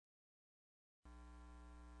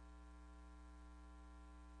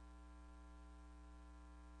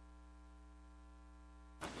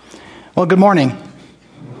Well, good morning.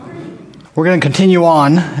 We're going to continue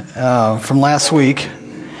on from last week.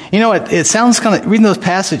 You know, it sounds kind of, reading those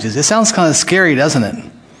passages, it sounds kind of scary, doesn't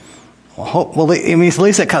it? Well, at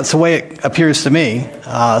least that's the way it appears to me.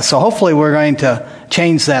 So hopefully we're going to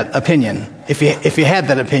change that opinion, if you had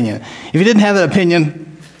that opinion. If you didn't have that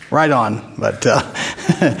opinion, right on. But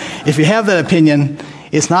if you have that opinion,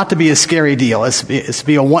 it's not to be a scary deal. It's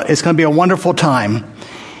going to be a wonderful time.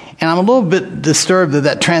 And I'm a little bit disturbed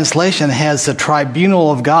that translation has the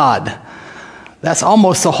tribunal of God. That's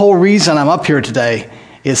almost the whole reason I'm up here today.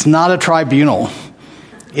 It's not a tribunal.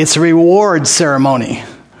 It's a reward ceremony.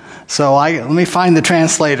 So let me find the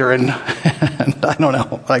translator, and I don't know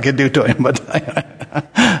what I could do to him,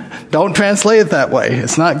 but don't translate it that way.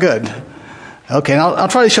 It's not good. Okay, and I'll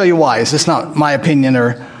try to show you why. It's just not my opinion.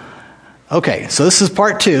 Okay, so this is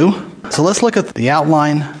part 2. So let's look at the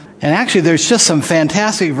outline. And actually, there's just some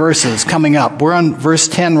fantastic verses coming up. We're on verse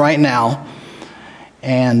 10 right now.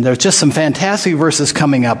 And there's just some fantastic verses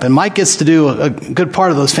coming up. And Mike gets to do a good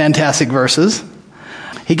part of those fantastic verses.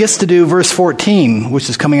 He gets to do verse 14, which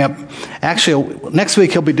is coming up. Actually, next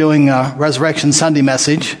week he'll be doing a Resurrection Sunday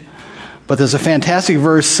message. But there's a fantastic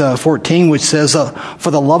verse 14, which says,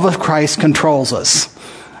 "For the love of Christ controls us."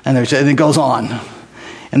 And it goes on.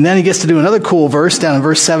 And then he gets to do another cool verse down in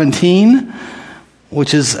verse 17,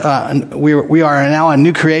 which is, we are now a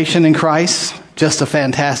new creation in Christ. Just a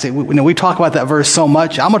fantastic, we talk about that verse so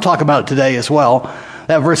much. I'm going to talk about it today as well.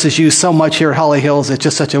 That verse is used so much here at Holly Hills. It's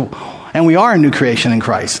just and we are a new creation in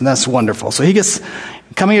Christ, and that's wonderful. So he gets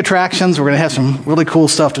coming attractions. We're going to have some really cool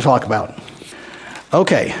stuff to talk about.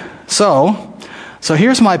 Okay, so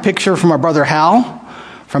here's my picture from our brother Hal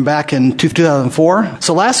from back in 2004.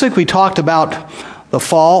 So last week we talked about the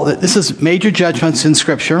fall. This is major judgments in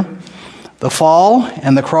Scripture. The fall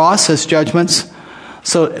and the cross as judgments.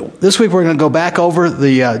 So this week we're going to go back over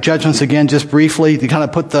the judgments again just briefly to kind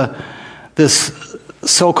of put this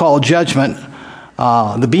so-called judgment,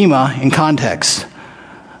 the Bema, in context.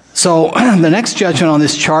 So the next judgment on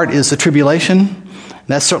this chart is the tribulation.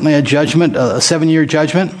 That's certainly a judgment, a 7-year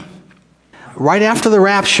judgment. Right after the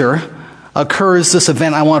rapture occurs this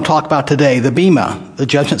event I want to talk about today, the Bema, the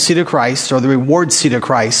judgment seat of Christ, or the reward seat of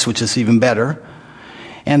Christ, which is even better.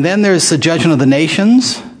 And then there's the judgment of the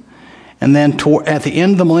nations. And then at the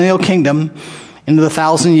end of the millennial kingdom, into the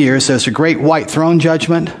 1,000 years, there's a great white throne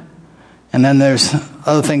judgment. And then there's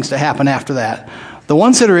other things to happen after that. The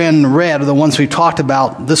ones that are in red are the ones we talked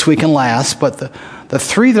about this week and last. But the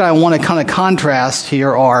three that I want to kind of contrast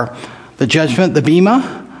here are the judgment, the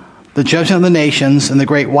Bema, the judgment of the nations, and the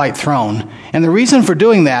great white throne. And the reason for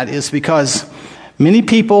doing that is because many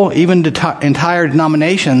people, even entire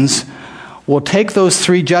denominations, will take those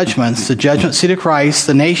three judgments, the judgment seat of Christ,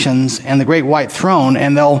 the nations, and the great white throne,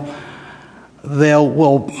 and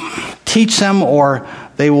will teach them, or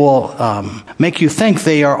they will make you think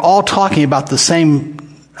they are all talking about the same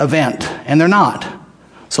event, and they're not.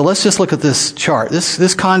 So let's just look at this chart.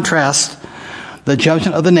 This contrasts the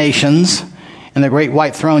judgment of the nations and the great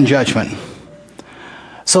white throne judgment.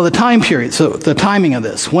 So the time period, so the timing of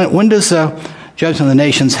this. When does the judgment of the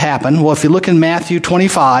nations happen? Well, if you look in Matthew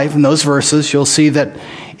 25, in those verses, you'll see that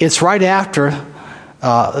it's right after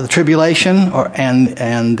the tribulation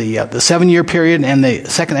and the 7-year period and the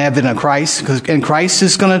second advent of Christ. And Christ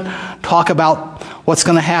is going to talk about what's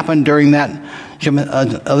going to happen during that judgment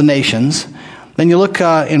of the nations. Then you look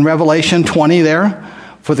in Revelation 20 there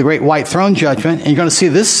for the great white throne judgment, and you're going to see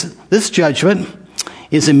this judgment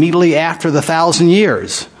is immediately after the 1,000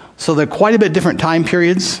 years. So they're quite a bit different time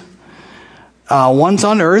periods. One's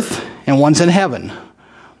on earth and one's in heaven.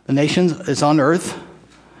 The nation is on earth.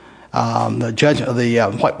 The judge of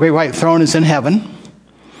the great white throne is in heaven.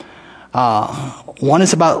 One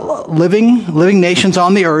is about living nations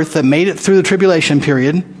on the earth that made it through the tribulation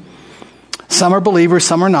period. Some are believers,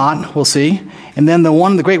 some are not. We'll see. And then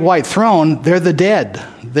the great white throne, they're the dead.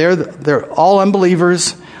 They're all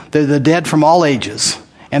unbelievers. They're the dead from all ages,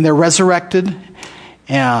 and they're resurrected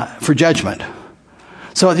for judgment.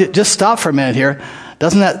 So just stop for a minute here.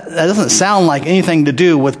 That doesn't sound like anything to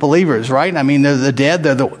do with believers, right? I mean, they're the dead,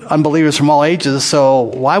 they're the unbelievers from all ages, so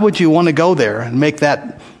why would you want to go there and make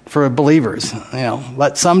that for believers?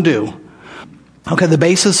 But some do. Okay, the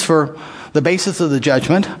basis of the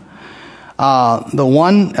judgment, the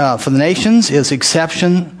one for the nations is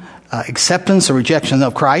acceptance or rejection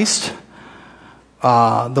of Christ.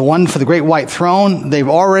 The one for the great white throne, they've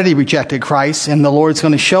already rejected Christ, and the Lord's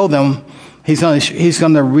going to show them. He's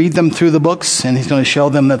going to read them through the books, and he's going to show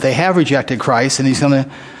them that they have rejected Christ, and he's going to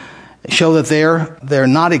show that they're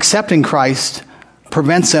not accepting Christ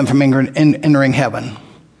prevents them from entering heaven.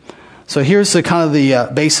 So here's the kind of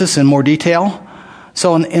the basis in more detail.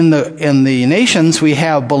 So in the nations, we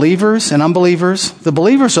have believers and unbelievers. The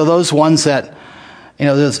believers are those ones that,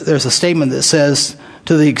 there's a statement that says,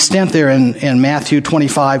 to the extent there in Matthew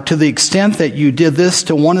 25, to the extent that you did this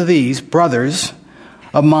to one of these brothers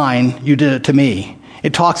of mine, you did it to me.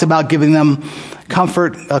 It talks about giving them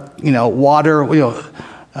comfort, water,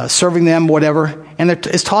 serving them, whatever. And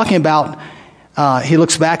it's talking about, he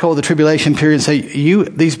looks back over the tribulation period and say,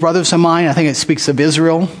 these brothers of mine, I think it speaks of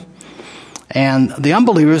Israel. And the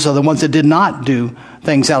unbelievers are the ones that did not do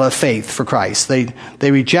things out of faith for Christ.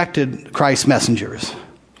 They rejected Christ's messengers.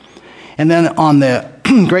 And then on the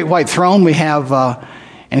great white throne, we have,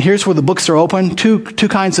 and here's where the books are open, two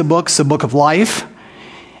kinds of books, the book of life,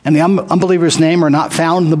 and the unbeliever's name are not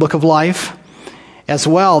found in the book of life as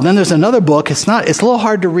well. Then there's another book. It's a little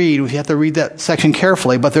hard to read. You have to read that section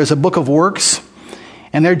carefully, but there's a book of works,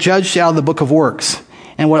 and they're judged out of the book of works.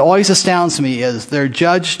 And what always astounds me is they're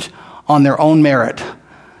judged on their own merit.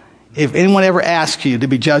 If anyone ever asks you to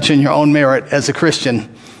be judged on your own merit as a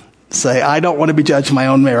Christian, say, I don't want to be judged on my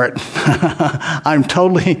own merit. I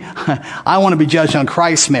want to be judged on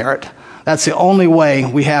Christ's merit. That's the only way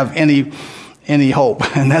we have any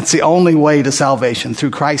hope. And that's the only way to salvation,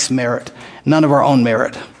 through Christ's merit, none of our own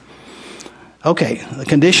merit. Okay, the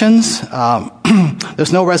conditions.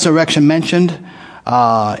 There's no resurrection mentioned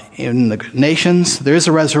in the nations. There is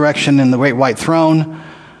a resurrection in the great white throne.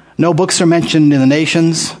 No books are mentioned in the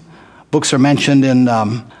nations. Books are mentioned in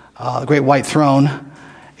the great white throne.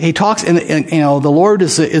 He talks, the Lord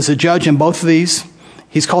is a judge in both of these.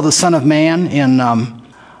 He's called the Son of Man in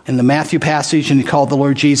the Matthew passage, and he called the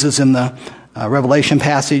Lord Jesus in the Revelation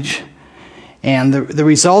passage. And the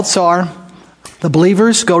results are, the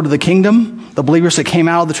believers go to the kingdom. The believers that came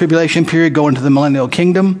out of the tribulation period go into the millennial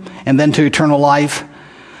kingdom, and then to eternal life.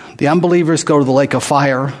 The unbelievers go to the lake of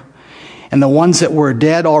fire. And the ones that were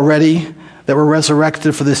dead already, that were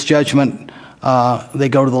resurrected for this judgment, they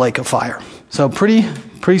go to the lake of fire. So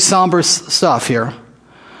pretty somber stuff here.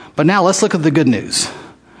 But now let's look at the good news.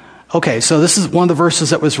 Okay, so this is one of the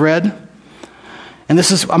verses that was read. And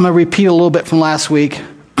I'm going to repeat a little bit from last week.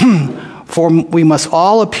 For we must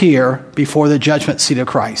all appear before the judgment seat of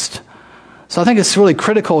Christ. So I think it's really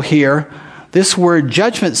critical here. This word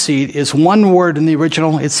judgment seat is one word in the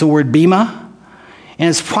original. It's the word Bema. And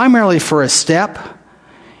it's primarily for a step.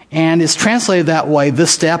 And it's translated that way,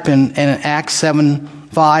 this step in Acts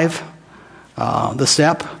 7:5. The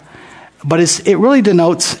step, but it really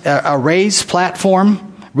denotes a raised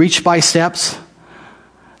platform reached by steps.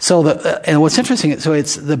 So and what's interesting, so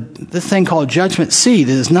it's this thing called judgment seat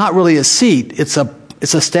is not really a seat. It's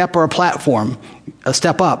a step or a platform, a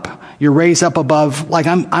step up. You're raised up above, like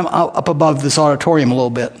I'm up above this auditorium a little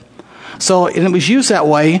bit. So and it was used that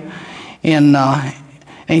way in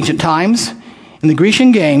ancient times. In the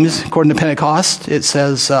Grecian games, according to Pentecost, it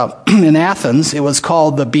says in Athens it was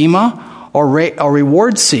called the Bema, or a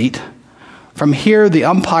reward seat. From here, the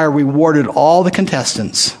umpire rewarded all the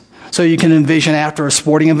contestants. So you can envision after a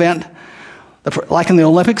sporting event, like in the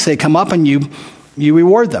Olympics, they come up and you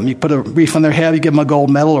reward them. You put a wreath on their head, you give them a gold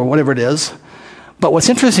medal or whatever it is. But what's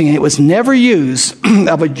interesting, it was never used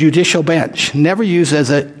of a judicial bench, never used as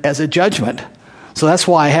a judgment. So that's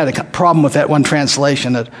why I had a problem with that one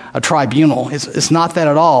translation, a tribunal. It's not that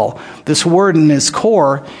at all. This word in its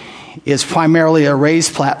core is primarily a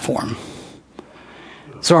raised platform.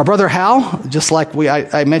 So our brother Hal, just like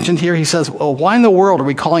I mentioned here, he says, well, why in the world are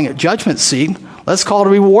we calling it judgment seat? Let's call it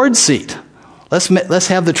a reward seat. Let's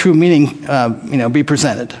have the true meaning be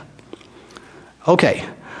presented. Okay,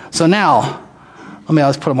 so now,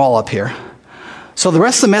 let's put them all up here. So the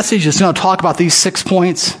rest of the message is going to talk about these 6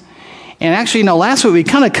 points. And actually, last week we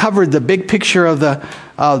kind of covered the big picture of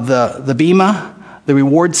the Bema, the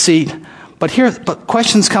reward seat. But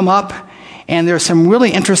questions come up, and there's some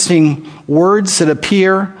really interesting words that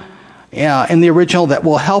appear in the original that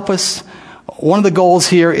will help us. One of the goals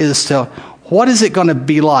here is what is it going to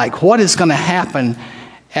be like? What is going to happen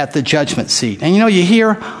at the judgment seat? And you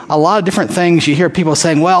hear a lot of different things. You hear people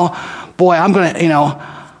saying, well, boy, I'm going to,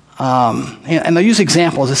 and they'll use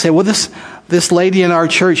examples. They say, well, this lady in our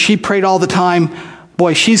church, she prayed all the time.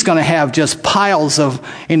 Boy, she's going to have just piles of,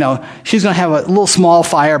 she's going to have a little small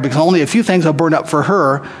fire because only a few things will burn up for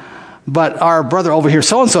her. But our brother over here,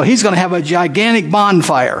 so-and-so, he's going to have a gigantic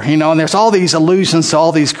bonfire, and there's all these allusions to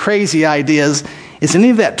all these crazy ideas. Is any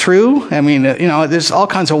of that true? I mean, there's all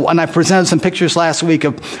kinds of, and I presented some pictures last week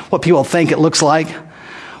of what people think it looks like.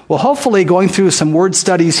 Well, hopefully going through some word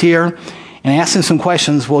studies here and asking some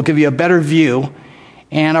questions will give you a better view.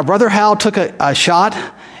 And our brother Hal took a shot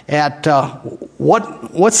at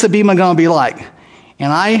what's the Bema going to be like.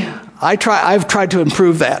 And I've tried to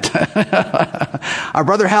improve that. Our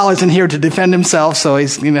brother Hal isn't here to defend himself, so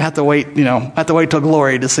he's going to have to wait till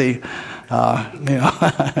glory to see,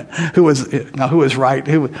 who was right,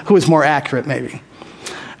 who was more accurate, maybe.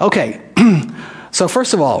 Okay. So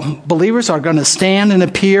first of all, believers are going to stand and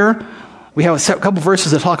appear. We have a couple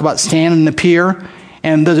verses that talk about stand and appear,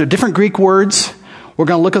 and those are different Greek words. We're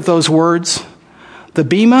going to look at those words. The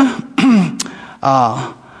Bema,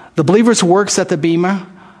 the believer's works at the Bema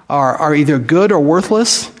are either good or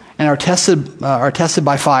worthless and are tested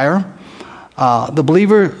by fire. The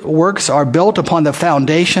believer works are built upon the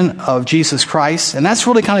foundation of Jesus Christ, and that's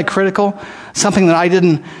really kind of critical. Something that I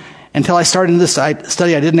didn't, until I started this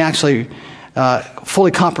study, I didn't actually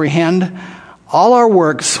fully comprehend. All our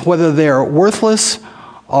works, whether they're worthless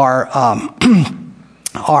or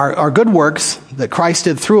are good works that Christ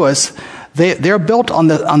did through us, they're built on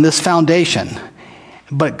this foundation.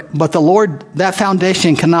 But the Lord, that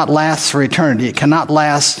foundation cannot last for eternity. It cannot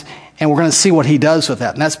last, and we're going to see what He does with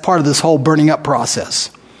that. And that's part of this whole burning up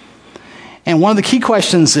process. And one of the key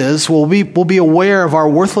questions is, we'll be aware of our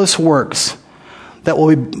worthless works that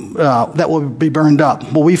will be burned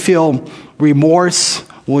up. Will we feel remorse?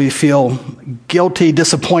 Will we feel guilty,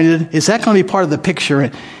 disappointed? Is that going to be part of the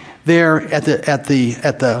picture there at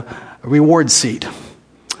the reward seat?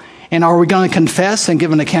 And are we going to confess and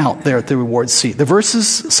give an account there at the reward seat? The verses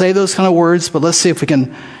say those kind of words, but let's see if we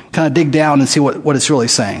can kind of dig down and see what it's really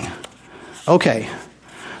saying. Okay.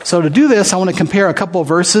 So to do this, I want to compare a couple of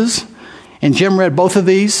verses. And Jim read both of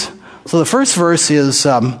these. So the first verse is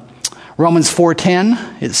Romans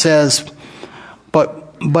 4:10. It says,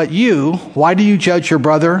 But you, why do you judge your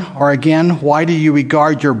brother? Or again, why do you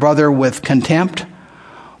regard your brother with contempt?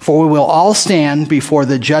 For we will all stand before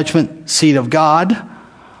the judgment seat of God.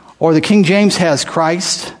 Or the King James has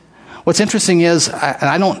Christ. What's interesting is,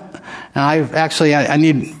 I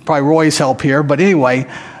need probably Roy's help here, but anyway,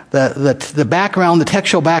 the background, the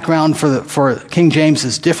textual background for King James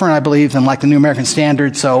is different, I believe, than like the New American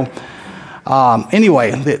Standard. So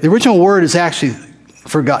anyway, the original word is actually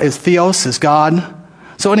for God, is theos, is God.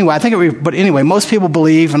 So anyway, most people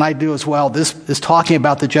believe, and I do as well, this is talking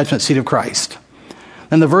about the judgment seat of Christ.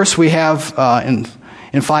 Then the verse we have in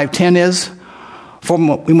 5:10 is, for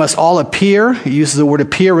we must all appear, he uses the word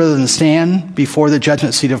appear rather than stand, before the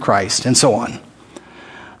judgment seat of Christ, and so on.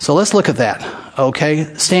 So let's look at that.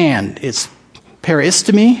 Okay, stand. It's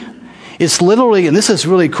peristemi. It's literally, and this is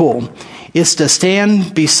really cool, it's to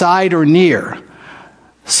stand beside or near.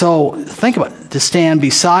 So think about it, to stand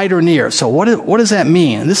beside or near. So what does that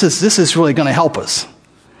mean? This is really going to help us.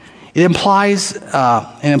 It implies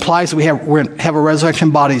that we have a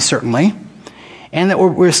resurrection body, certainly, and that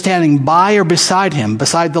we're standing by or beside Him,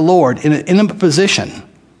 beside the Lord, in an intimate position.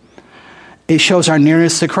 It shows our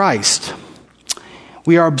nearness to Christ.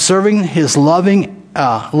 We are observing His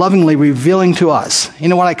lovingly revealing to us. You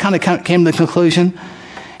know what I kind of came to the conclusion,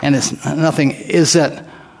 and it's nothing, is that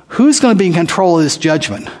who's going to be in control of this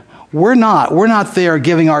judgment? We're not. We're not there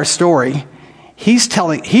giving our story.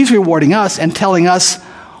 He's rewarding us and telling us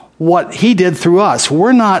what He did through us.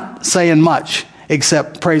 We're not saying much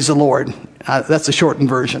except praise the Lord. That's a shortened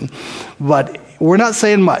version. But we're not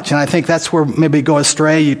saying much, and I think that's where maybe you go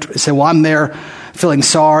astray. You say, well, I'm there feeling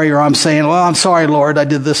sorry, or I'm saying, well, I'm sorry, Lord, I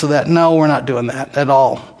did this or that. No, we're not doing that at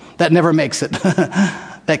all. That never makes it.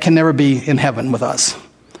 That can never be in heaven with us.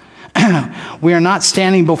 We are not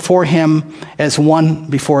standing before Him as one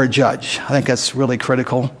before a judge. I think that's really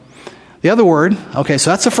critical. The other word, okay,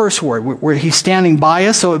 so that's the first word, where He's standing by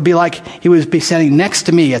us, so it would be like He would be standing next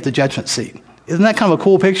to me at the judgment seat. Isn't that kind of a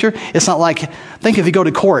cool picture? It's not like, think if you go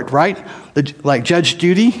to court, right? Like Judge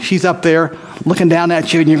Judy, she's up there looking down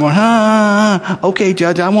at you and you're going, okay,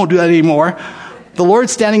 Judge, I won't do that anymore. The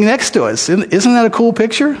Lord's standing next to us. Isn't that a cool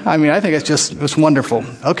picture? I mean, I think it's wonderful.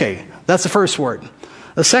 Okay, that's the first word.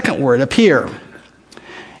 The second word, appear.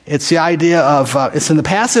 It's the idea of, it's in the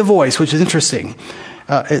passive voice, which is interesting.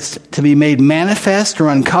 It's to be made manifest or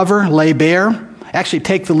uncover, lay bare. Actually,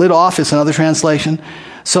 take the lid off is another translation.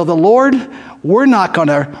 So the Lord, we're not going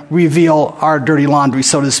to reveal our dirty laundry,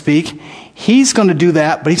 so to speak. He's going to do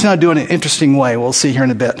that, but He's going to do it in an interesting way. We'll see here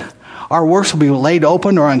in a bit. Our works will be laid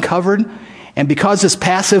open or uncovered. And because it's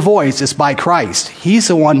passive voice, it's by Christ. He's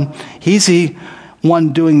the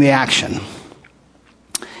one doing the action.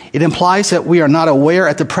 It implies that we are not aware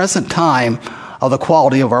at the present time of the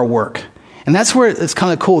quality of our work. And that's where it's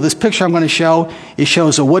kind of cool. This picture I'm going to show, it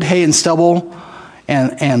shows the wood, hay, and stubble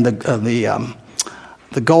and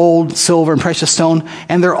the gold, silver, and precious stone.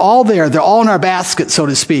 And they're all there. They're all in our basket, so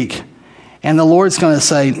to speak. And the Lord's going to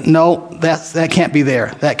say, no, that can't be there.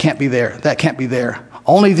 That can't be there. That can't be there.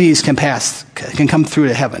 only these can come through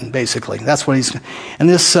to heaven, basically. That's what he's... And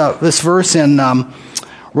this verse in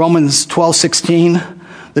Romans 12:16,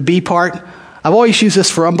 the B part, I've always used this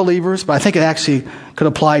for unbelievers, but I think it actually could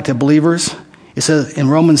apply to believers. It says in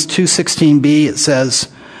Romans 2:16b, it says,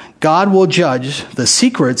 God will judge the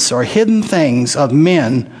secrets or hidden things of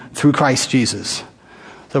men through Christ Jesus.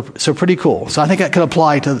 So pretty cool. So I think that could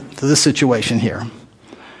apply to this situation here.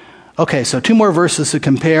 Okay, so 2 more verses to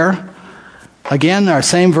compare. Again, our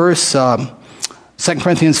same verse, 2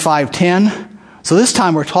 Corinthians 5:10. So this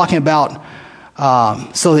time we're talking about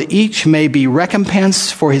so that each may be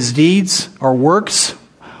recompensed for his deeds or works,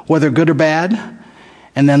 whether good or bad.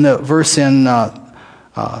 And then the verse in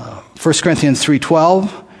 1 Corinthians 3:12,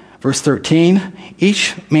 verse 13,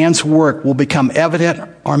 each man's work will become evident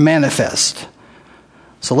or manifest.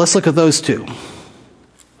 So let's look at those two.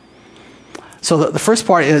 So the first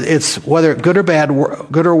part, it's whether good or bad,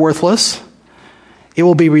 good or worthless. It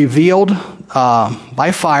will be revealed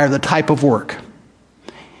by fire, the type of work.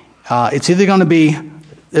 It's either going to be,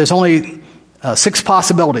 there's only 6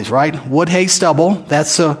 possibilities, right? Wood, hay, stubble.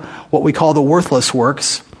 That's what we call the worthless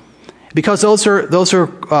works. Because those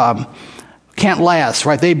are can't last,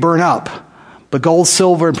 right? They burn up. But gold,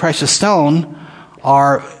 silver, and precious stone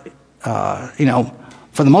are,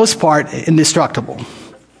 for the most part, indestructible.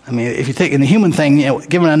 I mean, if you take in the human thing,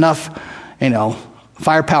 given enough,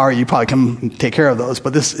 firepower, you probably can take care of those.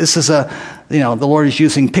 But this is the Lord is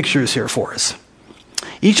using pictures here for us.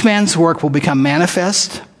 Each man's work will become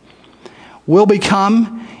manifest.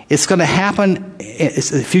 It's going to happen, it's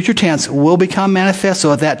the future tense, will become manifest.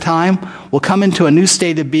 So at that time, we'll come into a new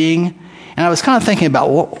state of being. And I was kind of thinking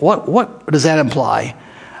about what does that imply?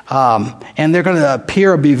 And they're going to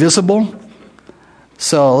appear or be visible.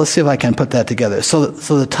 So let's see if I can put that together. So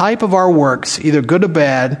the type of our works, either good or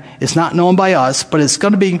bad, is not known by us, but it's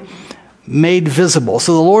going to be made visible.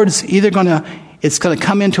 So the Lord is it's going to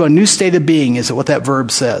come into a new state of being, is what that verb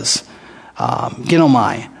says.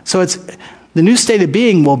 Ginomai. So the new state of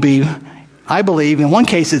being will be, I believe, in one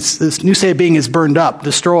case, this new state of being is burned up,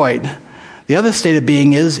 destroyed. The other state of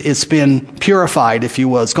being is it's been purified, if you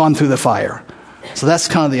will. It's gone through the fire. So that's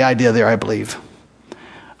kind of the idea there, I believe.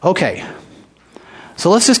 Okay. So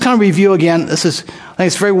let's just kind of review again. I think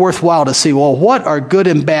it's very worthwhile to see, well, what are good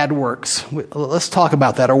and bad works? Let's talk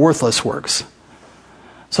about that, or worthless works.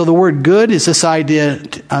 So the word good is this idea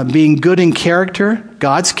of being good in character,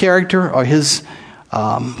 God's character, or his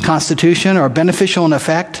constitution, or beneficial in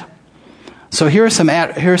effect. So here are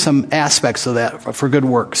some aspects of that for good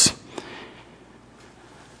works.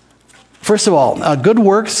 First of all, good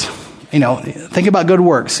works, think about good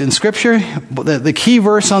works. In Scripture, the key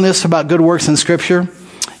verse on this about good works in Scripture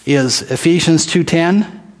is Ephesians 2:10,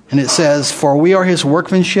 and it says, "For we are his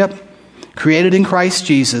workmanship, created in Christ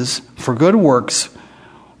Jesus, for good works,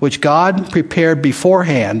 which God prepared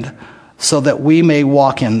beforehand, so that we may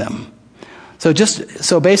walk in them."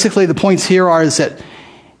 So basically the points here is that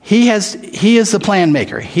he is the plan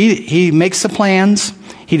maker. He makes the plans,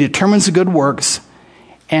 he determines the good works,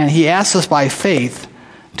 and he asks us by faith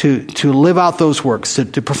to live out those works,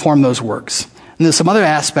 to perform those works. And there's some other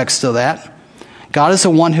aspects to that. God is the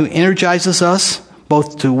one who energizes us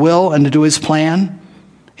both to will and to do his plan.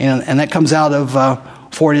 And that comes out of,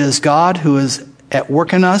 for it is God who is at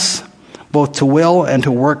work in us, both to will and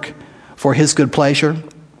to work for his good pleasure.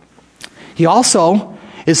 He also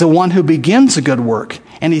is the one who begins a good work,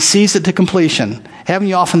 and he sees it to completion. Haven't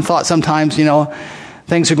you often thought sometimes,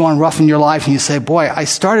 things are going rough in your life, and you say, boy, I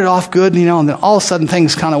started off good, and then all of a sudden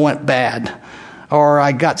things kind of went bad. Or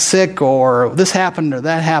I got sick, or this happened, or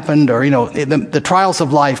that happened, or, the trials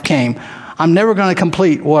of life came. I'm never going to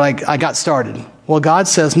complete what I got started. Well, God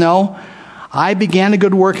says, no, I began a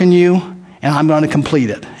good work in you, and I'm going to complete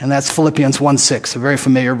it. And that's Philippians 1:6, a very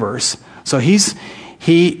familiar verse. So he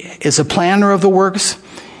is a planner of the works.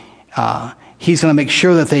 He's going to make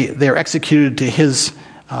sure that they're executed to his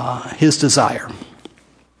desire.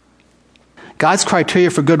 God's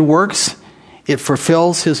criteria for good works, it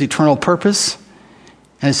fulfills his eternal purpose.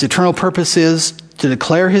 And his eternal purpose is to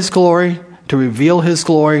declare his glory, to reveal his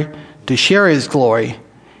glory, to share his glory,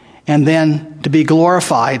 and then to be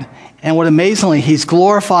glorified. And what amazingly, he's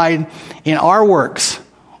glorified in our works,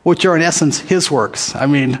 which are in essence his works. I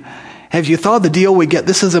mean, have you thought of the deal we get?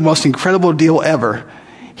 This is the most incredible deal ever.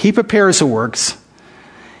 He prepares the works,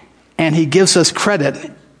 and he gives us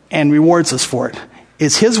credit and rewards us for it.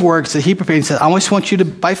 It's his works that he prepared. He said, I just want you to,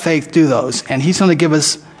 by faith, do those. And he's going to give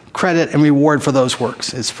us credit and reward for those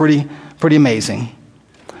works. It's pretty amazing.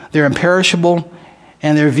 They're imperishable,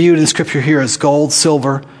 and they're viewed in Scripture here as gold,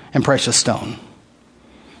 silver, and precious stone.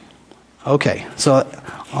 Okay, so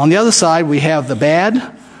On the other side, we have the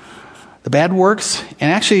bad works,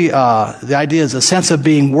 and actually the idea is a sense of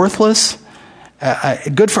being worthless.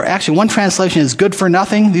 Actually, one translation is good for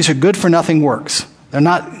nothing. These are good for nothing works. They're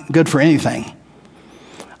not good for anything.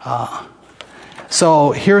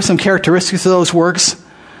 So here are some characteristics of those works.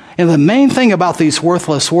 And the main thing about these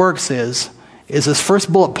worthless works is this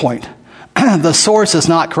first bullet point. The source is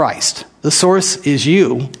not Christ. The source is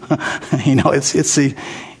you.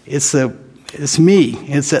 It's me.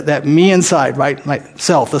 It's that me inside, right?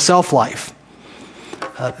 Myself, the self life,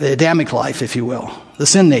 the Adamic life, if you will, the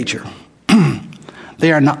sin nature.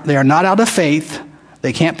 They are not out of faith.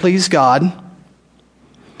 They can't please God.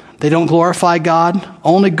 They don't glorify God.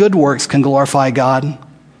 Only good works can glorify God.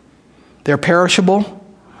 They're perishable.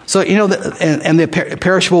 So, and the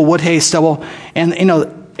perishable wood, hay, stubble.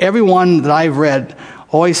 And, everyone that I've read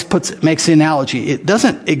always makes the analogy. It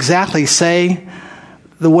doesn't exactly say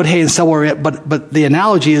the wood, hay, and stubble, but the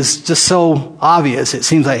analogy is just so obvious. It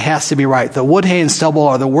seems like it has to be right. The wood, hay, and stubble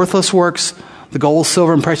are the worthless works. The gold,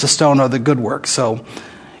 silver, and precious stone are the good works. So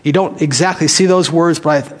you don't exactly see those words, but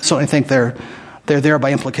I certainly think they're there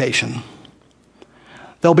by implication.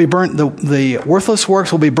 They'll be burnt. The worthless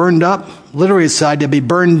works will be burned up. Literally, it's said to be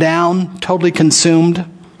burned down, totally consumed.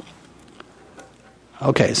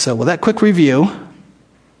 Okay, so with that quick review.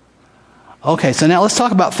 Okay, so now let's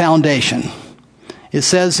talk about foundation. It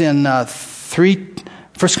says in 1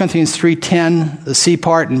 Corinthians 3:10, the C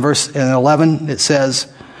part, in verse 11, it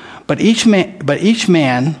says, But each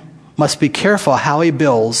man must be careful how he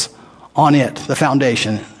builds on it, the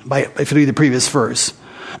foundation, if you read the previous verse.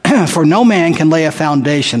 For no man can lay a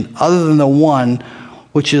foundation other than the one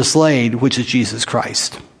which is laid, which is Jesus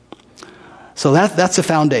Christ. So that's a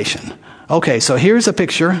foundation. Okay, so here's a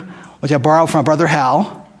picture, which I borrowed from my brother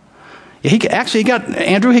Hal. He got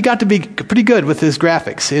to be pretty good with his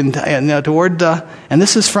graphics. And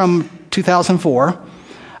this is from 2004.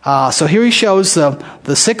 So here he shows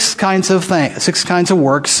the six kinds of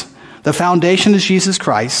works. The foundation is Jesus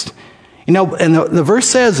Christ. And the verse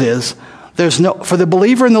says for the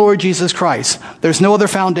believer in the Lord Jesus Christ, there's no other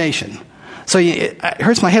foundation. So it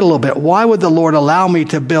hurts my head a little bit. Why would the Lord allow me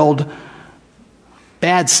to build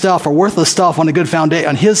bad stuff or worthless stuff on a good foundation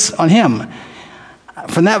on Him?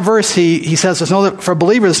 From that verse, he says for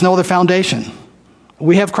believers, there's no other foundation.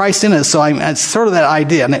 We have Christ in us, so it's sort of that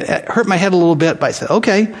idea. And it hurt my head a little bit, but I said,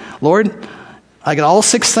 okay, Lord, I got all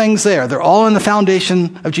six things there. They're all in the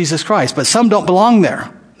foundation of Jesus Christ, but some don't belong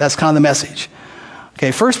there. That's kind of the message. Okay,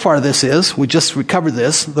 first part of this is, we just recovered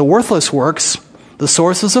this, the worthless works, the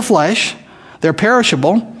sources of flesh, they're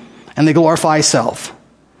perishable, and they glorify self.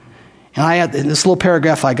 And I had this little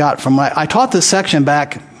paragraph I got I taught this section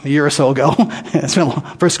back a year or so ago. It's been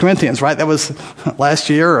 1 Corinthians, right? That was last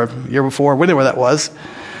year or year before, whenever that was.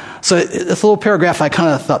 So this little paragraph, I kind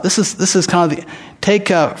of thought, this is kind of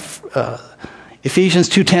take Ephesians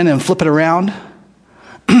 2:10 and flip it around.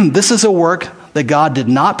 This is a work that God did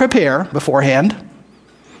not prepare beforehand,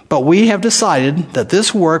 but we have decided that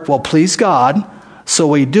this work will please God, so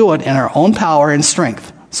we do it in our own power and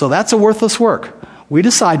strength. So that's a worthless work. We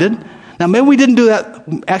decided. Now, maybe we didn't do that,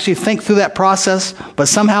 actually think through that process, but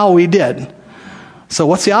somehow we did. So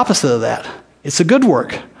what's the opposite of that? It's a good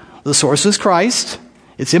work. The source is Christ.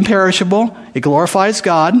 It's imperishable. It glorifies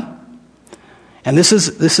God. And this is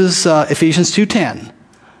Ephesians 2:10.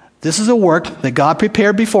 This is a work that God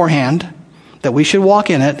prepared beforehand, that we should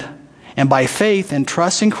walk in it, and by faith and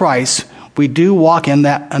trust in Christ, we do walk in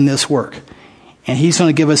this work. And He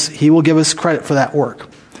will give us credit for that work.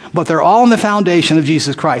 But they're all in the foundation of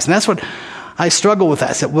Jesus Christ. And that's what I struggle with that.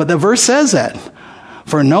 I said, well, the verse says that.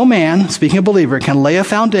 For no man, speaking of believer, can lay a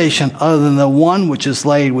foundation other than the one which is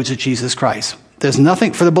laid, which is Jesus Christ. There's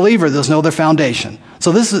nothing, for the believer, there's no other foundation.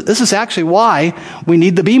 So this is actually why we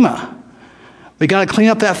need the Bema. We got to clean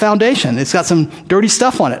up that foundation. It's got some dirty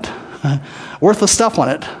stuff on it. Worthless stuff on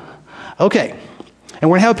it. Okay. And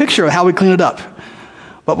we're going to have a picture of how we clean it up.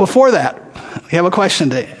 But before that, we have a question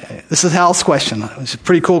today. This is Hal's question. It's a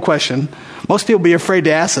pretty cool question. Most people would be afraid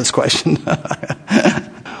to ask this question.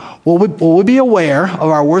 Will we be aware of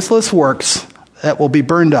our worthless works that will be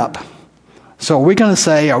burned up? So are we going to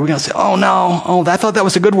say, oh no, I thought that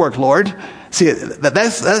was a good work, Lord. See,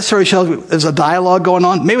 that sort of shows there's a dialogue going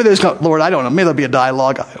on. Maybe there's no, Lord, I don't know. Maybe there'll be a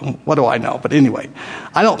dialogue. What do I know? But anyway,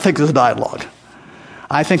 I don't think there's a dialogue.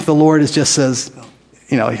 I think the Lord just says,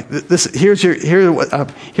 here's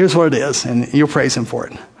what it is, and you'll praise Him for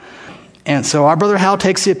it. And so our brother Hal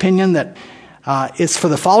takes the opinion that it's for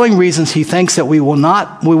the following reasons he thinks that we will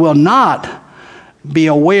not be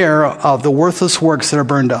aware of the worthless works that are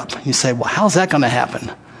burned up. You say, well, how's that going to happen?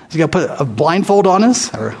 Is he going to put a blindfold on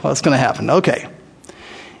us, or what's going to happen? Okay.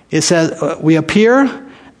 It says, we appear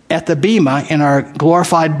at the Bema in our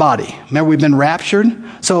glorified body. Remember, we've been raptured.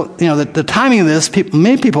 So, the timing of this,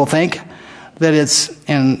 many people think that it's,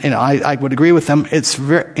 and I would agree with them, it's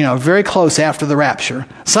very close after the rapture.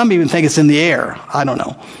 Some even think it's in the air. I don't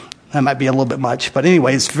know. That might be a little bit much. But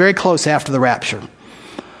anyway, it's very close after the rapture.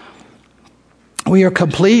 We are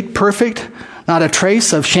complete, perfect, not a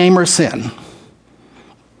trace of shame or sin.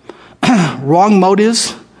 Wrong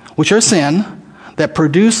motives, which are sin, that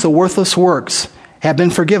produce the worthless works, have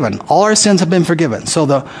been forgiven. All our sins have been forgiven. So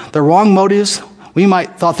the wrong motives, we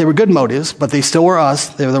might thought they were good motives, but they still were us.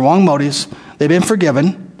 They were the wrong motives. They've been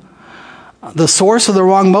forgiven. The source of the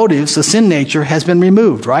wrong motives, the sin nature, has been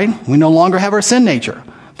removed, right? We no longer have our sin nature.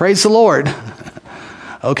 Praise the Lord.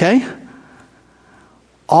 Okay?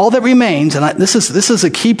 All that remains, and this is a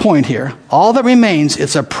key point here, all that remains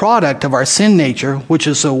is a product of our sin nature, which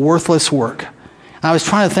is a worthless work. And I was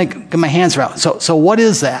trying to get my hands around. So what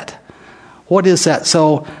is that? What is that?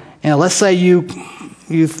 So, let's say I'm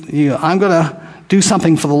going to do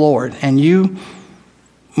something for the Lord, and you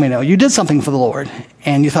did something for the Lord,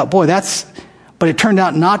 and you thought, boy, but it turned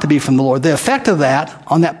out not to be from the Lord. The effect of that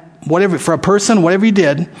on that, whatever, for a person, whatever you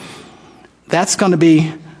did, that's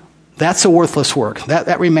a worthless work.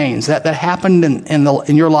 That remains. That happened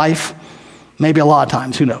in your life, maybe a lot of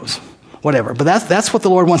times, who knows, whatever. But that's what the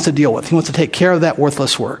Lord wants to deal with. He wants to take care of that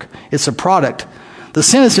worthless work. It's a product. The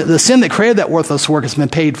sin that created that worthless work has been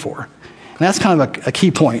paid for. And that's kind of a key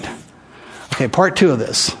point. Okay, part 2 of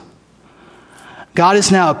this. God is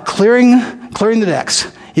now clearing the decks.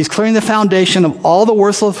 He's clearing the foundation of all the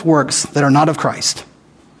worthless works that are not of Christ.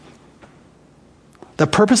 The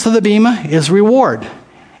purpose of the Bema is reward.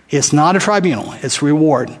 It's not a tribunal. It's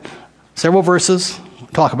reward. Several verses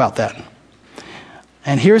talk about that.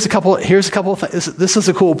 And here's a couple of things. This is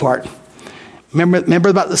a cool part. Remember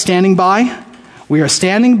about the standing by? We are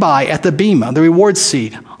standing by at the Bema, the reward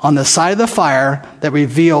seat, on the side of the fire that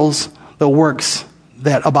reveals the works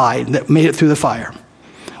that abide, that made it through the fire.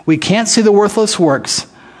 We can't see the worthless works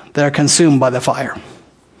that are consumed by the fire.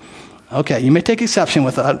 Okay, you may take exception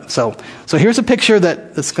with that. So here's a picture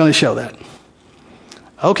that's going to show that.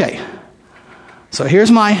 Okay, so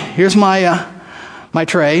here's my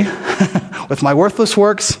tray with my worthless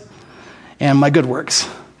works and my good works.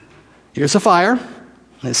 Here's a fire.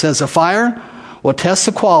 It says a fire will test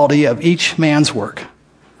the quality of each man's work.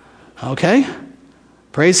 Okay?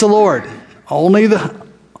 Praise the Lord. Only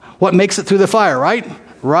what makes it through the fire, right?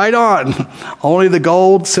 Right on. Only the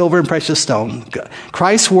gold, silver, and precious stone.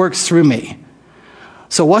 Christ works through me.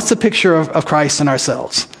 So what's the picture of Christ in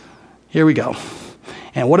ourselves? Here we go.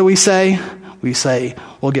 And what do we say? We say,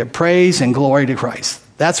 we'll give praise and glory to Christ.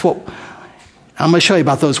 That's what, I'm going to show you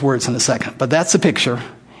about those words in a second, but that's the picture.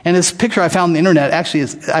 And this picture I found on the internet, actually,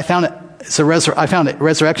 I found a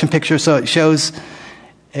resurrection picture, so it shows,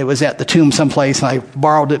 it was at the tomb someplace, and I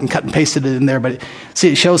borrowed it and cut and pasted it in there, but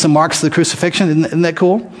see, it shows the marks of the crucifixion. Isn't that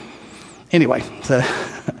cool? Anyway,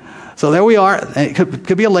 so there we are. And it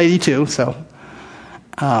could be a lady too, so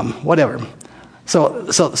whatever. So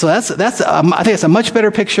that's I think it's a much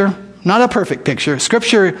better picture, not a perfect picture.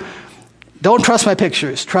 Scripture, don't trust my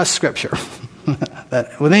pictures, trust Scripture.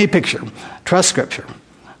 With any picture, trust Scripture.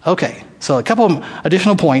 Okay, so a couple of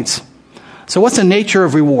additional points. So what's the nature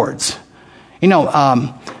of rewards? Many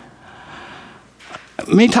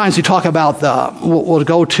times we talk about we'll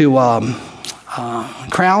go to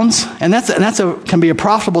crowns, and that's can be a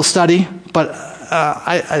profitable study, but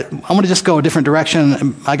I want to just go a different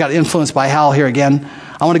direction. I got influenced by Hal here again.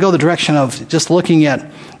 I want to go the direction of just looking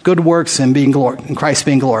at good works and and Christ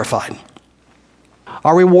being glorified.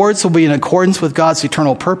 Our rewards will be in accordance with God's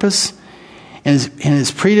eternal purpose and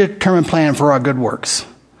His predetermined plan for our good works.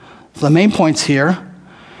 So the main points here: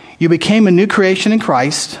 you became a new creation in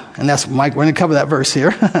Christ, and we're going to cover that verse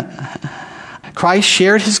here. Christ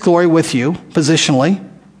shared His glory with you positionally.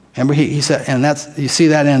 Remember, he said, and you see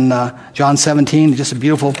that in John 17, just a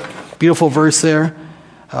beautiful, beautiful verse there.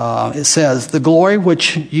 It says, "The glory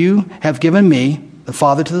which you have given me, the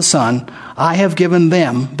Father to the Son, I have given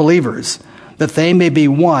them, believers, that they may be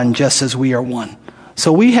one just as we are one."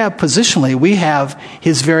 So we have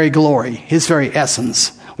His very glory, His very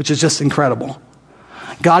essence, which is just incredible.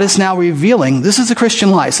 God is now revealing, this is the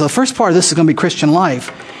Christian life. So the first part of this is going to be Christian life.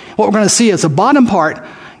 What we're going to see is the bottom part,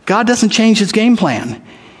 God doesn't change His game plan.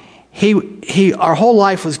 Our whole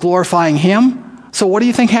life was glorifying Him. So what do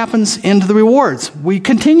you think happens into the rewards? We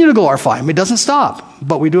continue to glorify Him. It doesn't stop,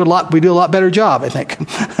 but we do a lot better job, I think.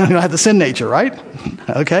 We don't have the sin nature, right?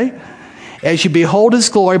 Okay. As you behold His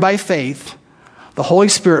glory by faith, the Holy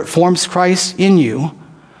Spirit forms Christ in you,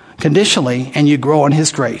 conditionally, and you grow in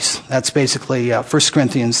his grace. That's basically 1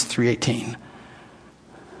 Corinthians 3:18.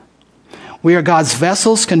 We are God's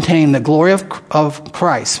vessels containing the glory of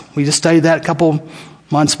Christ. We just studied that a couple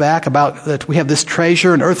months back about that we have this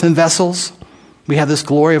treasure in earthen vessels. We have this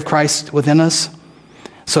glory of Christ within us.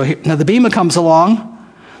 So now the Bema comes along.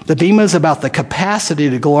 The Bema is about the capacity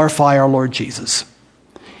to glorify our Lord Jesus.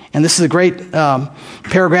 And this is a great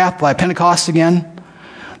paragraph by Pentecost again.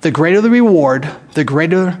 The greater the reward, the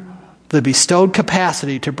greater the bestowed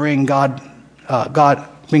capacity to bring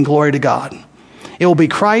bring glory to God. It will be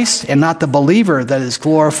Christ and not the believer that is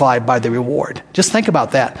glorified by the reward. Just think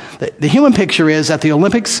about that. The human picture is at the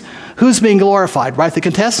Olympics, who's being glorified? Right? The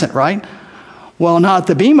contestant, right? Well, not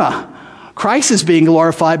the Bema. Christ is being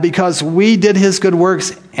glorified because we did his good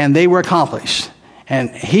works and they were accomplished. And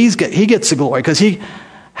he gets the glory because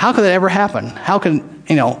how could that ever happen? How can,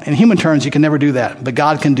 in human terms, you can never do that, but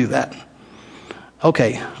God can do that.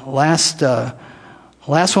 Okay, last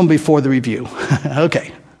one before the review.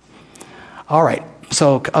 Okay. All right.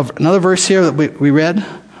 So another verse here that we read.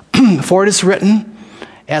 For it is written,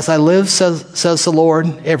 as I live, says the Lord,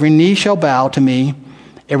 every knee shall bow to me,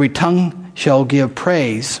 every tongue shall give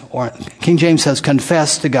praise, or King James says,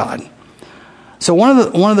 confess to God. So one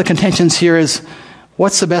of the contentions here is,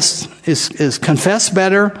 what's the best? Is confess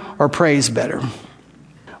better or praise better?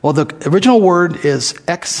 Well, the original word is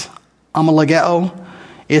ex homologeo,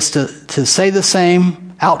 is to say the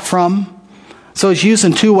same, out from. So it's used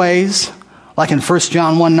in two ways. Like in 1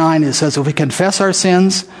 John 1:9, it says, if we confess our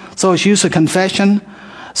sins, so it's used of confession.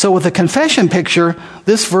 So with the confession picture,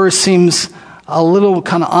 this verse seems a little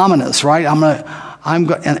kind of ominous, right?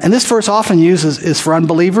 And this verse often is for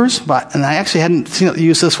unbelievers, and I actually hadn't seen it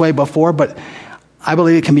used this way before, but I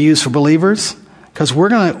believe it can be used for believers because we're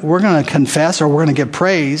gonna confess or we're gonna give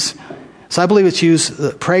praise. So I believe it's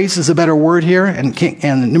used. Praise is a better word here, and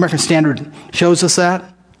the New American Standard shows us that.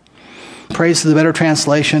 Praise is a better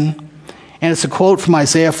translation. And it's a quote from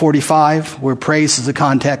Isaiah 45, where praise is the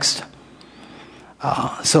context.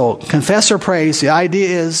 So confess or praise, the idea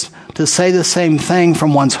is to say the same thing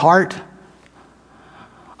from one's heart,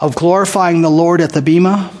 of glorifying the Lord at the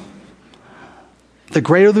Bema. The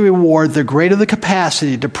greater the reward, the greater the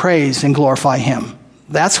capacity to praise and glorify him.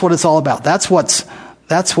 That's what it's all about. That's what's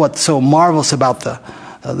so marvelous about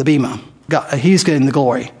the Bema. He's getting the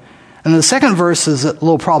glory. And the second verse is a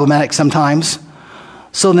little problematic sometimes.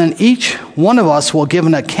 So then each one of us will give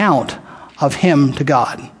an account of him to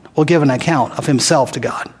God. Will give an account of himself to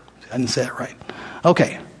God. I didn't say it right.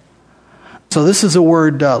 Okay. So this is the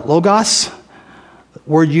word logos,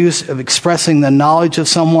 word used of expressing the knowledge of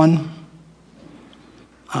someone.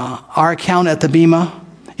 Our account at the Bema,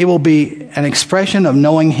 it will be an expression of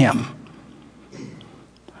knowing him.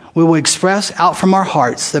 We will express out from our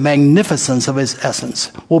hearts the magnificence of his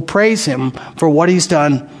essence. We'll praise him for what he's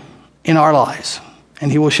done in our lives.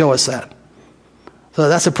 And he will show us that. So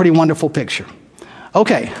that's a pretty wonderful picture.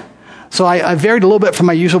 Okay, so I varied a little bit from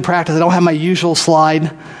my usual practice. I don't have my usual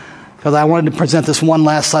slide because I wanted to present this one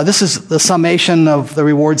last slide. This is the summation of the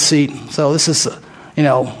reward seat. So this is,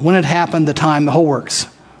 when it happened, the time, the whole works.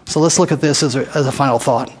 So let's look at this as a final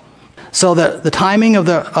thought. So the timing of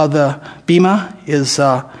the Bema is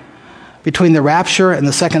between the rapture and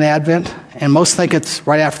the second advent, and most think it's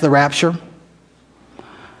right after the rapture.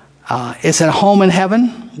 It's at home in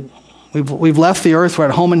heaven. We've left the earth. We're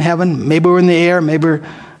at home in heaven. Maybe we're in the air. I'm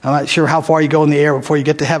not sure how far you go in the air before you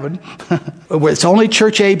get to heaven. It's only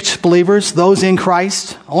church-age believers, those in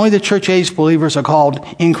Christ. Only the church-age believers are called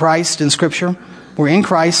in Christ in Scripture. We're in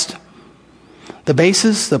Christ. The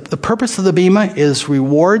basis, the purpose of the Bema is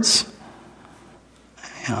rewards.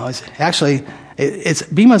 It's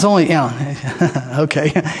Bema's only,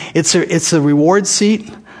 okay. It's a reward seat,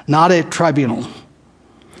 not a tribunal.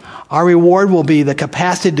 Our reward will be the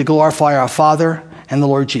capacity to glorify our Father and the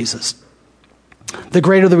Lord Jesus. The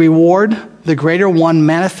greater the reward, the greater one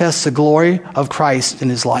manifests the glory of Christ in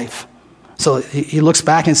his life. So he looks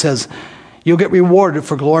back and says, you'll get rewarded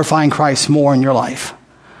for glorifying Christ more in your life.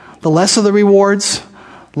 The lesser the rewards,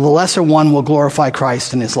 the lesser one will glorify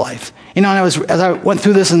Christ in his life. And as I went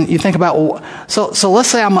through this, and you think about, so let's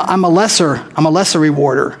say I'm a lesser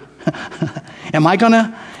rewarder. Am I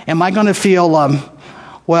gonna feel?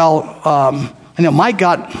 Mike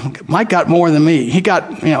got more than me. He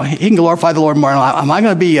can glorify the Lord more. Am I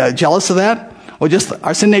going to be jealous of that? Well, just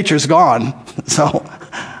our sin nature is gone, so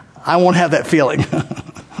I won't have that feeling.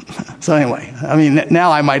 So anyway,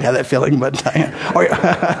 now I might have that feeling, but I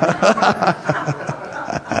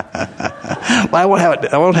won't have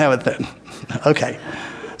it. I won't have it then. Okay.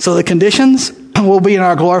 So the conditions will be in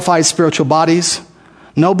our glorified spiritual bodies.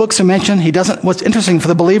 No books are mentioned. What's interesting for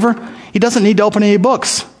the believer, he doesn't need to open any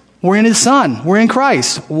books. We're in his Son. We're in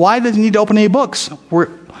Christ. Why does he need to open any books?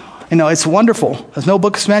 It's wonderful. There's no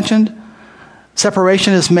books mentioned.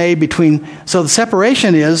 Separation is made between, so the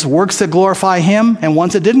separation is works that glorify him and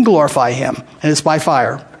ones that didn't glorify him, and it's by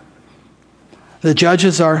fire. The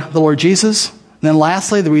judges are the Lord Jesus. And then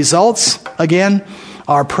lastly, the results, again,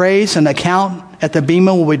 are praise and account at the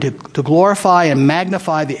Bema will be to glorify and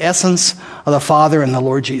magnify the essence of the Father and the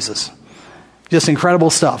Lord Jesus. Just incredible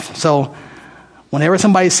stuff. So whenever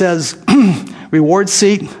somebody says reward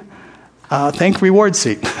seat, think reward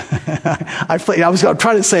seat. I was going to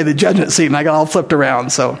try to say the judgment seat, and I got all flipped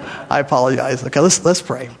around, so I apologize. Okay, let's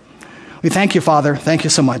pray. We thank you, Father. Thank you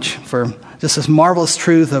so much for just this marvelous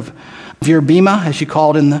truth of your Bema, as you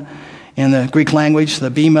call it in the Greek language, the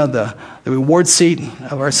Bema, the reward seat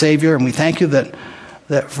of our Savior. And we thank you that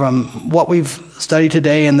from what we've studied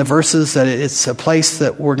today in the verses, that it's a place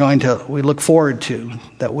that we look forward to,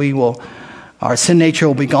 that our sin nature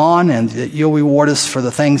will be gone, and that you'll reward us for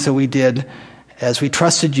the things that we did as we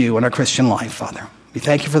trusted you in our Christian life, Father. We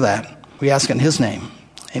thank you for that. We ask in his name.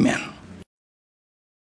 Amen.